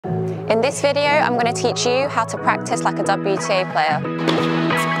In this video, I'm going to teach you how to practice like a WTA player.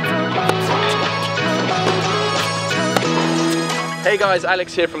 Hey guys,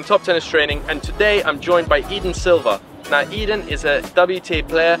 Alex here from Top Tennis Training, and today I'm joined by Eden Silva. Now Eden is a WTA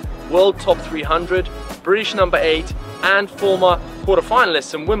player, world top 300, British number 8 and former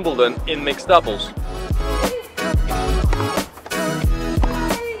quarterfinalist in Wimbledon in mixed doubles.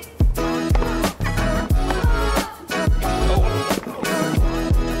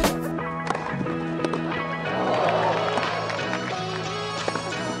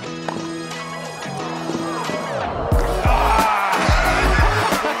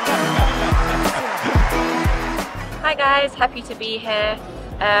 Hi guys, happy to be here.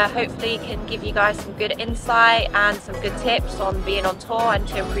 Hopefully can give you guys some good insight and some good tips on being on tour and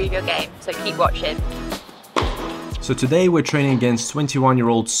to improve your game, so keep watching. So today we're training against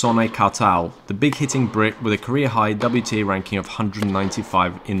 21-year-old Sonay Kartal, the big hitting Brit with a career high WTA ranking of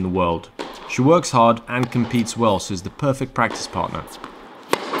 195 in the world. She works hard and competes well, so is the perfect practice partner.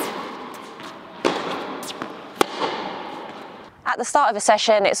 At the start of a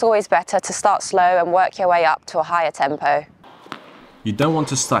session, it's always better to start slow and work your way up to a higher tempo. You don't want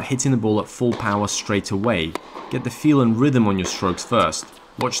to start hitting the ball at full power straight away. Get the feel and rhythm on your strokes first.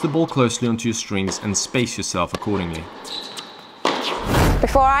 Watch the ball closely onto your strings and space yourself accordingly.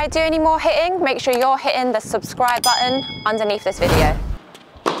 Before I do any more hitting, make sure you're hitting the subscribe button underneath this video.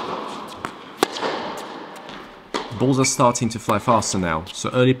 Balls are starting to fly faster now, so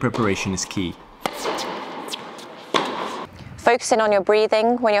early preparation is key. Focusing on your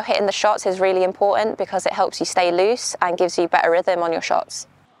breathing when you're hitting the shots is really important because it helps you stay loose and gives you better rhythm on your shots.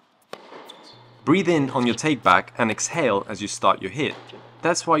 Breathe in on your take back and exhale as you start your hit.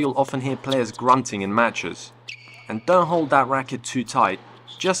 That's why you'll often hear players grunting in matches. And don't hold that racket too tight,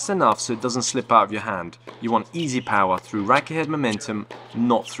 just enough so it doesn't slip out of your hand. You want easy power through racket head momentum,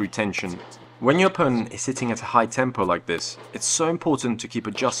 not through tension. When your opponent is hitting at a high tempo like this, it's so important to keep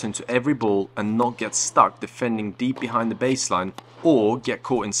adjusting to every ball and not get stuck defending deep behind the baseline or get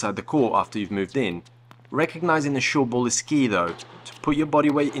caught inside the court after you've moved in. Recognizing the short ball is key though, to put your body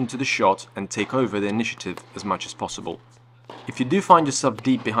weight into the shot and take over the initiative as much as possible. If you do find yourself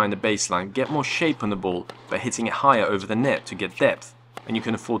deep behind the baseline, get more shape on the ball by hitting it higher over the net to get depth, and you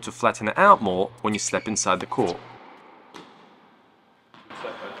can afford to flatten it out more when you step inside the court.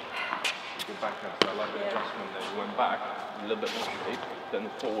 I like the adjustment there. You went back, a little bit more shape, then the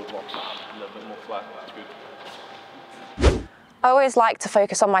forward lock out, a little bit more flat. That's good. I always like to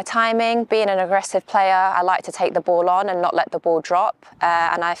focus on my timing. Being an aggressive player, I like to take the ball on and not let the ball drop.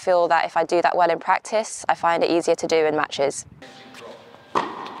 And I feel that if I do that well in practice, I find it easier to do in matches.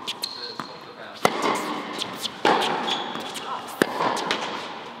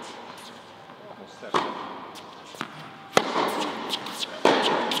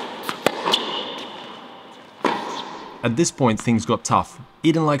 At this point things got tough.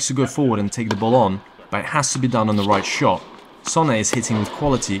 Eden likes to go forward and take the ball on, but it has to be done on the right shot. Sonay is hitting with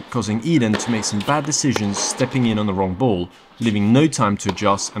quality, causing Eden to make some bad decisions stepping in on the wrong ball, leaving no time to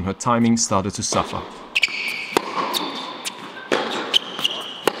adjust, and her timing started to suffer.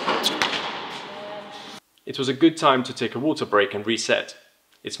 It was a good time to take a water break and reset.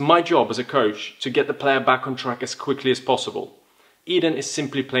 It's my job as a coach to get the player back on track as quickly as possible. Eden is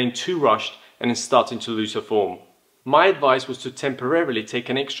simply playing too rushed and is starting to lose her form. My advice was to temporarily take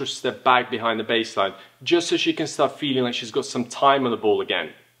an extra step back behind the baseline, just so she can start feeling like she's got some time on the ball again.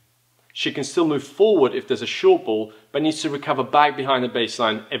 She can still move forward if there's a short ball, but needs to recover back behind the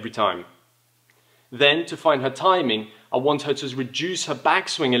baseline every time. Then, to find her timing, I want her to reduce her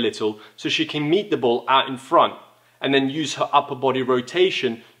backswing a little so she can meet the ball out in front, and then use her upper body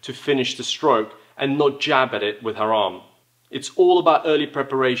rotation to finish the stroke and not jab at it with her arm. It's all about early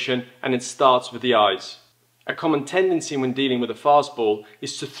preparation, and it starts with the eyes. A common tendency when dealing with a fast ball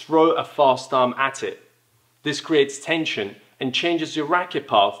is to throw a fast arm at it. This creates tension and changes your racket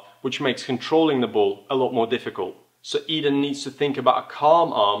path, which makes controlling the ball a lot more difficult. So Eden needs to think about a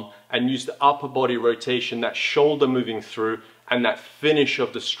calm arm and use the upper body rotation, that shoulder moving through, and that finish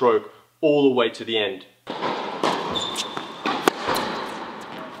of the stroke all the way to the end.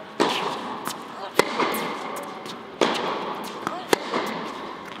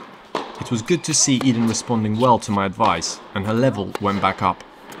 It was good to see Eden responding well to my advice, and her level went back up.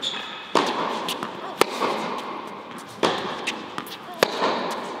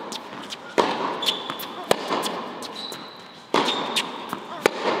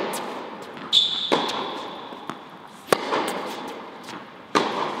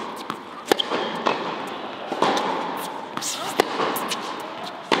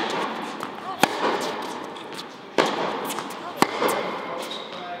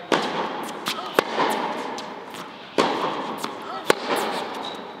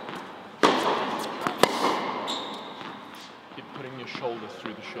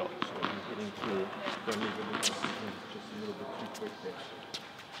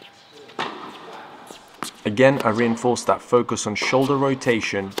 Again, I reinforce that focus on shoulder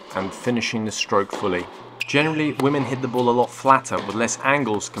rotation and finishing the stroke fully. Generally, women hit the ball a lot flatter with less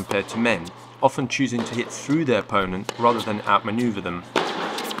angles compared to men, often choosing to hit through their opponent rather than outmaneuver them.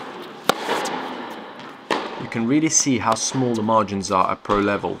 You can really see how small the margins are at pro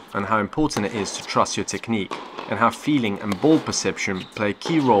level and how important it is to trust your technique, and how feeling and ball perception play a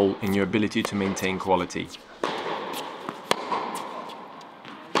key role in your ability to maintain quality.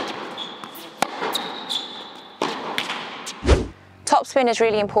 Topspin is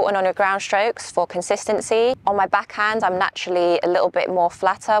really important on your ground strokes for consistency. On my backhand, I'm naturally a little bit more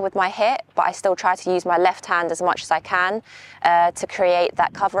flatter with my hit, but I still try to use my left hand as much as I can to create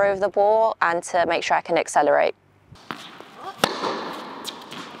that cover over the ball and to make sure I can accelerate.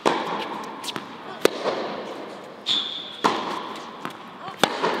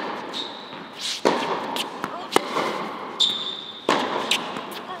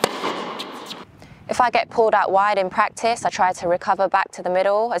 If I get pulled out wide in practice, I try to recover back to the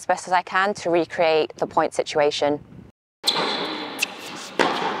middle as best as I can to recreate the point situation.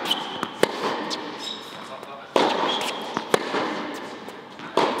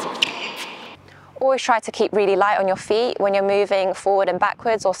 Always try to keep really light on your feet when you're moving forward and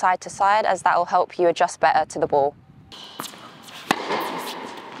backwards or side to side, as that will help you adjust better to the ball.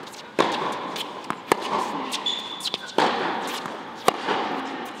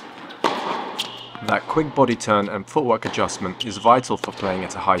 That quick body turn and footwork adjustment is vital for playing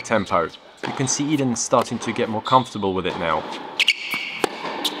at a high tempo. You can see Eden starting to get more comfortable with it now.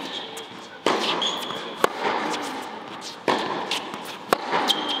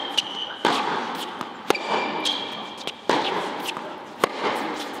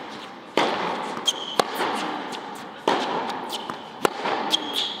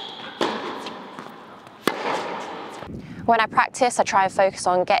 When I practice, I try and focus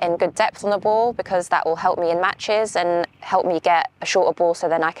on getting good depth on the ball because that will help me in matches and help me get a shorter ball so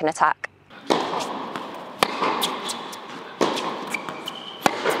then I can attack.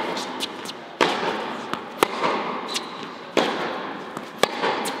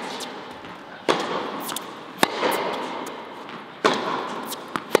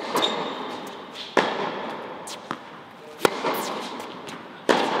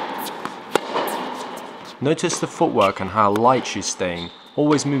 Notice the footwork and how light she's staying,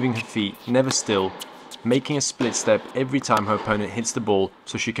 always moving her feet, never still, making a split step every time her opponent hits the ball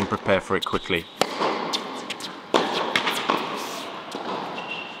so she can prepare for it quickly.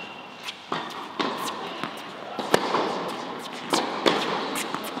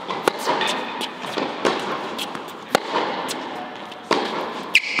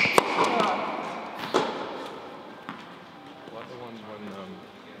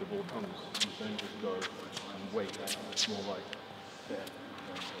 The ball comes, you don't just go and wait. It's more like step,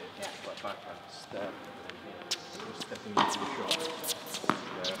 like backhand, step, just stepping into the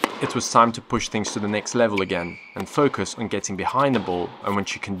shot. It was time to push things to the next level again and focus on getting behind the ball, and when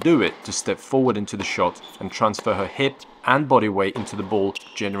she can do it, to step forward into the shot and transfer her hip and body weight into the ball,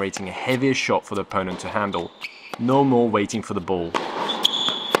 generating a heavier shot for the opponent to handle. No more waiting for the ball.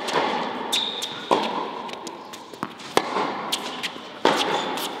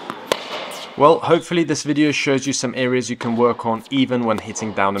 Well, hopefully this video shows you some areas you can work on even when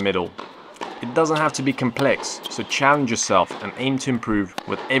hitting down the middle. It doesn't have to be complex, so challenge yourself and aim to improve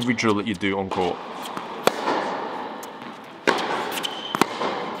with every drill that you do on court.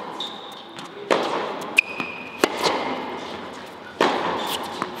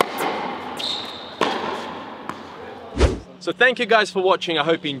 So thank you guys for watching. I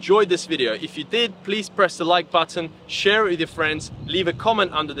hope you enjoyed this video. If you did, please press the like button, share it with your friends, leave a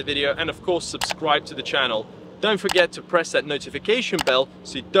comment under the video, and of course subscribe to the channel. Don't forget to press that notification bell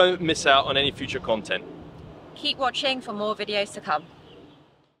so you don't miss out on any future content. Keep watching for more videos to come.